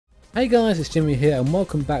Hey guys, it's Jimmy here and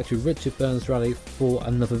welcome back to Richard Burns Rally for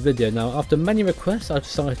another video. Now, after many requests, I've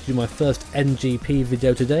decided to do my first NGP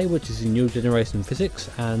video today, which is in new generation physics.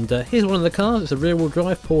 And here's one of the cars. It's a rear-wheel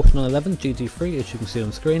drive Porsche 911 GT3, as you can see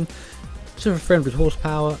on screen. It's over 300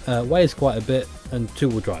 horsepower, weighs quite a bit, and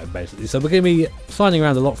two-wheel drive basically. So we're going to be sliding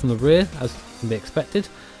around a lot from the rear, as can be expected.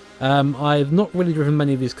 I've not really driven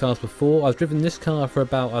many of these cars before. I've driven this car for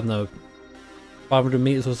about, I don't know, 500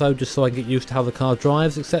 meters or so, just so I can get used to how the car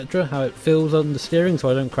drives, etc., how it feels on the steering, so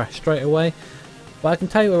I don't crash straight away. But I can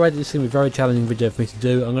tell you already, this is going to be a very challenging video for me to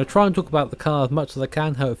do. I'm going to try and talk about the car as much as I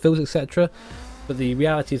can, how it feels, etc. But the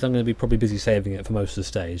reality is I'm going to be probably busy saving it for most of the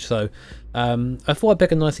stage. So I thought I'd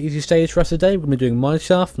pick a nice easy stage for us today. We're going to be doing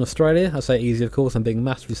Mineshaft in Australia. I say easy, of course, I'm being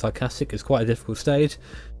massively sarcastic. It's quite a difficult stage.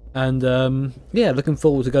 And yeah, looking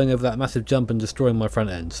forward to going over that massive jump and destroying my front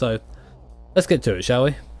end. So let's get to it, shall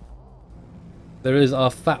we? There is our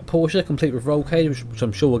fat Porsche, complete with roll cage, which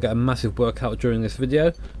I'm sure will get a massive workout during this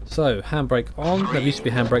video. So, handbrake on. There used to be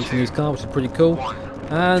handbrakes in these cars, which is pretty cool.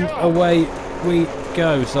 And away we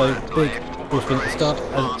go. So, big wheel spin at the start,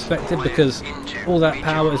 as expected, because all that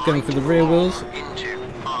power is going through the rear wheels.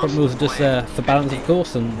 Front wheels are just there for balance, of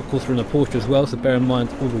course, and of course we're in a Porsche as well, so bear in mind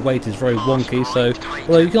all the weight is very wonky. So,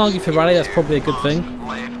 although you can argue for rally, that's probably a good thing.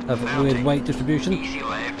 Have a weird weight distribution.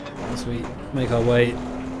 As we make our way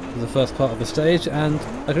the first part of the stage, and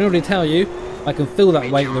I can already tell you I can feel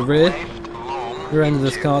that weight in the rear end of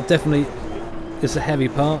this car. Definitely is a heavy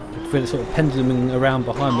part. I feel it sort of penduluming around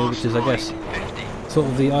behind me, which is, I guess, sort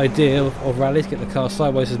of the idea of rally, to get the car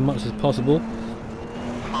sideways as much as possible.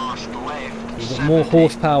 We've got more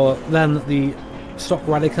horsepower than the stock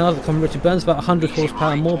rally cars that come from Richard Burns, about 100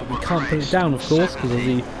 horsepower more, but we can't put it down, of course, because of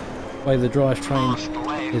the way the drivetrain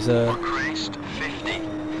is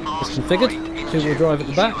configured. Two-wheel drive at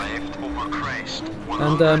the back,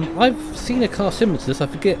 and I've seen a car similar to this. I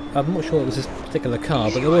forget, I'm not sure it was this particular car,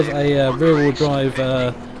 but there was a rear-wheel drive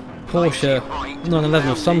Porsche 911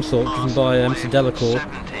 of some sort driven by Mr. Delacour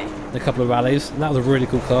in a couple of rallies, and that was a really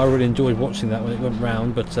cool car. I really enjoyed watching that when it went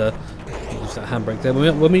round, but use that handbrake there.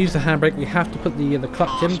 When we use the handbrake, we have to put the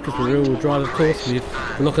clutch in, because we're rear-wheel drive, of course. We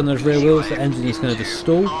lock on those rear wheels, the engine is going to just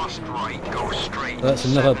stall. So that's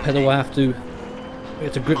another pedal I have to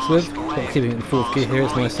get to grips with. Not keeping it in fourth gear here,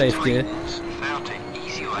 it's my safe gear.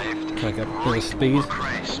 Try to get a bit of speed.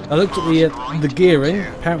 I looked at the gearing.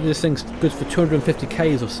 Apparently this thing's good for 250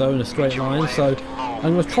 k's or so in a straight line, so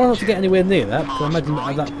I'm going to try not to get anywhere near that, because I imagine that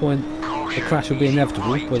at that point the crash will be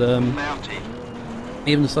inevitable. But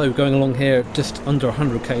even so, going along here just under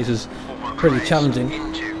 100 k's is pretty challenging.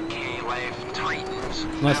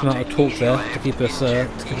 Nice amount of torque there to keep us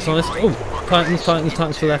honest. Oh, tightens to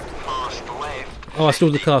the left. Oh, I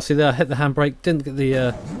stalled the car. See there, I hit the handbrake, didn't get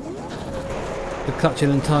the clutch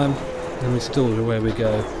in time, and we stalled. Away we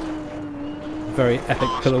go. Very epic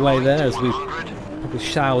pull away there, as we probably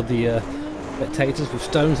showered the spectators with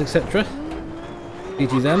stones, etc.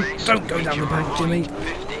 GG them. Don't go down the bank, Jimmy.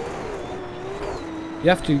 You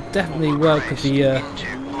have to definitely work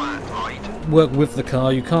with the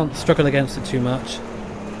car. You can't struggle against it too much.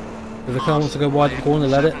 If the car wants to go wide at the corner,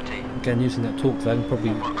 let it. Again, using that torque then,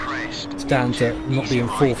 probably stand to not be in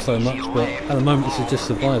fourth so much, but at the moment this is just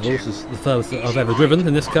survival. This is the furthest that I've ever driven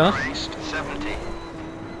in this car.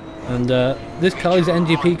 And these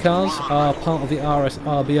NGP cars are part of the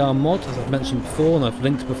RBR mod, as I've mentioned before, and I've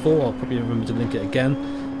linked before. I'll probably remember to link it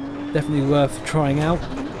again. Definitely worth trying out.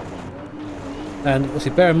 And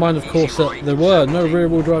obviously bear in mind, of course, that there were no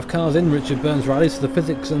rear-wheel drive cars in Richard Burns Rally, so the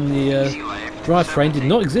physics and the drivetrain did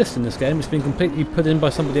not exist in this game. It's been completely put in by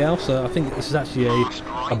somebody else. I think this is actually a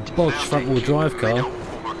bodged front-wheel drive car.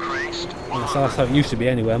 That's how it used to be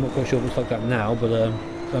anyway. I'm not quite sure if it's like that now, but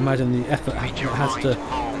I imagine the effort that has to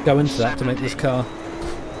go into that to make this car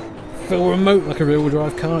feel remote like a rear-wheel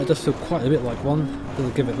drive car. It does feel quite a bit like one, I'll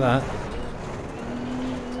give it that.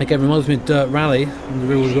 Again, reminds me of Dirt Rally and the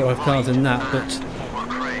rear-wheel drive cars in that, but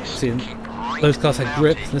see, those cars had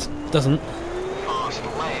grip, this doesn't.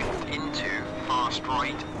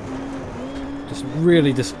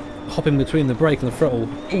 Just hopping between the brake and the throttle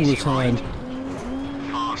all the time.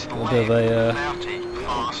 Got a bit of a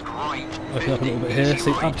open up a little bit here.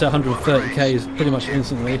 See, up to 130 k's pretty much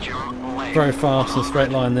instantly. Very fast in a straight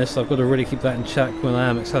line this, so I've got to really keep that in check when I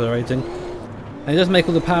am accelerating. And it does make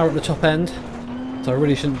all the power at the top end, so I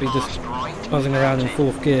really shouldn't be just buzzing around in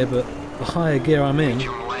fourth gear, but the higher gear I'm in,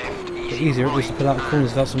 the easier it is to pull out the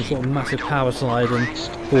corners without some sort of massive power slide, and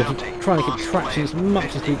trying to keep traction as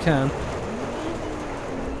much as we can.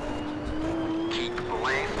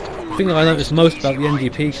 The thing that I noticed most about the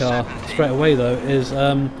NGP car straight away though is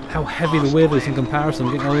how heavy the wheel is in comparison.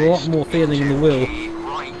 I'm getting a lot more feeling in the wheel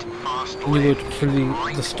than you would for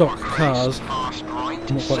the stock cars.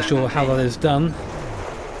 I'm not quite sure how that is done.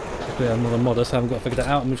 I'm not a modder, so I haven't got to figure that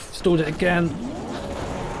out, and we've stalled it again.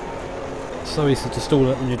 So easy to stall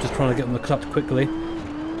it when you're just trying to get on the clutch quickly.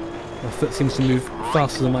 My foot seems to move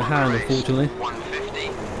faster than my hand, unfortunately.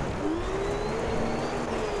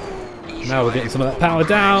 Now we're getting some of that power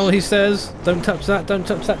down, he says. Don't touch that, don't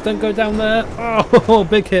touch that, don't go down there. Oh,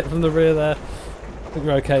 big hit from the rear there. I think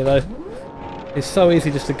we're okay though. It's so easy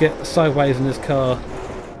just to get sideways in this car.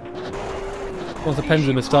 Once the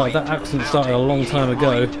pendulum has started, that accident started a long time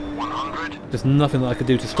ago. There's nothing that I could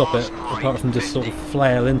do to stop it, apart from just sort of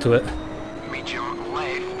flail into it.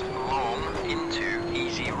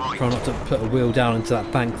 Try not to put a wheel down into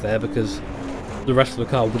that bank there, because the rest of the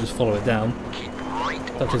car will just follow it down.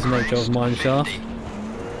 Such is the nature of mineshaft.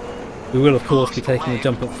 We will of course be taking a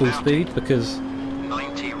jump at full speed, because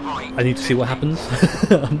I need to see what happens.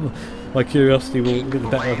 My curiosity will get the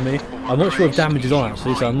better of me. I'm not sure if damage is on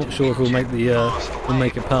actually, so I'm not sure if we'll make we'll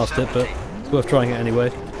make it past it, but it's worth trying it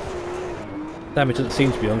anyway. Damage doesn't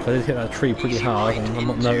seem to be on, because I did hit that tree pretty hard and I'm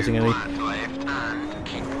not noticing any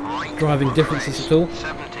driving differences at all.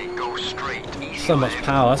 So much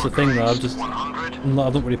power, that's the thing though, I've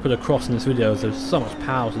not really put across in this video, there's so much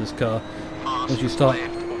power to this car. Once you start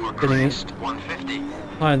getting it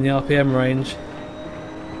high in the RPM range,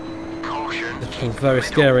 it becomes very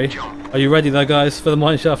scary. Are you ready though guys for the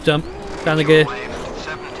mineshaft jump? Down the gear.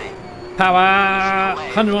 Power!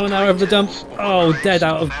 100 miles an hour over the jump. Oh, dead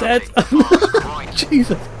out of dead.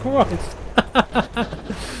 Jesus Christ.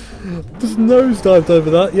 Just nosedived over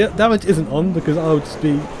that. Yeah, damage isn't on because I would just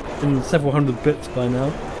be in several hundred bits by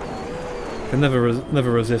now. Can never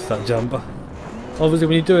resist that jump. Obviously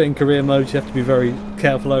when you do it in career mode you have to be very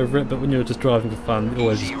careful over it, but when you're just driving for fun you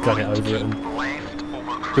always just gun it over it and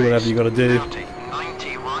do whatever you got to do.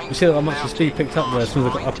 You see how much the speed picked up there as soon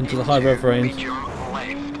as I got up into the high rev range.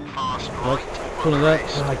 Corner there.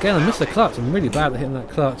 Again, I missed the clutch. I'm really bad at hitting that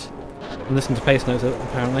clutch. I'm listening to pace notes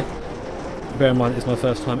apparently. Bear in mind it's my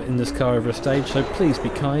first time in this car over a stage, so please be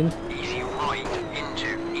kind.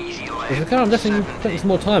 There's a car I'm definitely putting some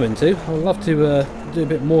more time into. I would love to do a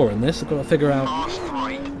bit more in this. I've got to figure out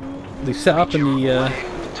the setup and the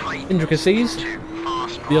intricacies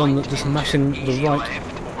beyond just mashing the right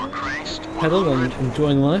pedal and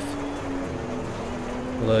enjoying life.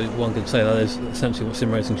 Although one could say that is essentially what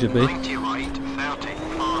sim racing should be.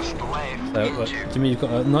 So, Jimmy, you've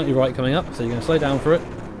got a 90 right coming up, so you're going to slow down for it.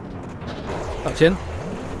 Touch in.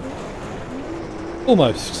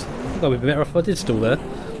 Almost. I think I would be better off if I did stall there.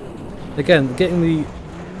 Again, getting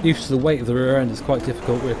used to the weight of the rear end is quite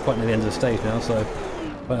difficult. We're quite near the end of the stage now, so I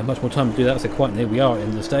won't have much more time to do that, so quite near. We are at the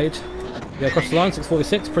end of the stage. We go across the line,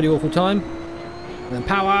 6:46, pretty awful time. And then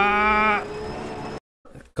power!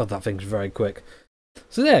 God, that thing's very quick.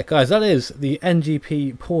 So there, guys, that is the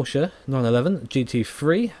NGP Porsche 911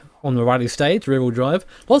 GT3 on the rally stage, rear-wheel drive.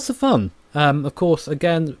 Lots of fun. Of course,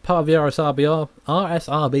 again, part of the RSRBR,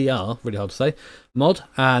 really hard to say, mod,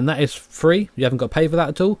 and that is free. You haven't got to pay for that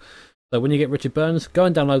at all. So when you get Richard Burns, go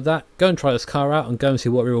and download that, go and try this car out, and go and see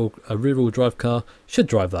what a rear-wheel drive car should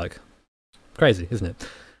drive like. Crazy, isn't it?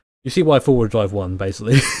 You see why four-wheel drive won,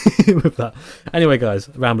 basically, with that. Anyway, guys,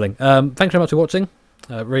 rambling. Thanks very much for watching.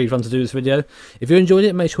 Really fun to do this video. If you enjoyed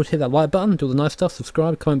it, make sure to hit that like button, do all the nice stuff,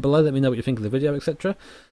 subscribe, comment below, let me know what you think of the video, etc.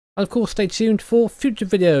 And of course, stay tuned for future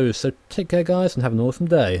videos. So take care, guys, and have an awesome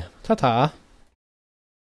day. Ta-ta!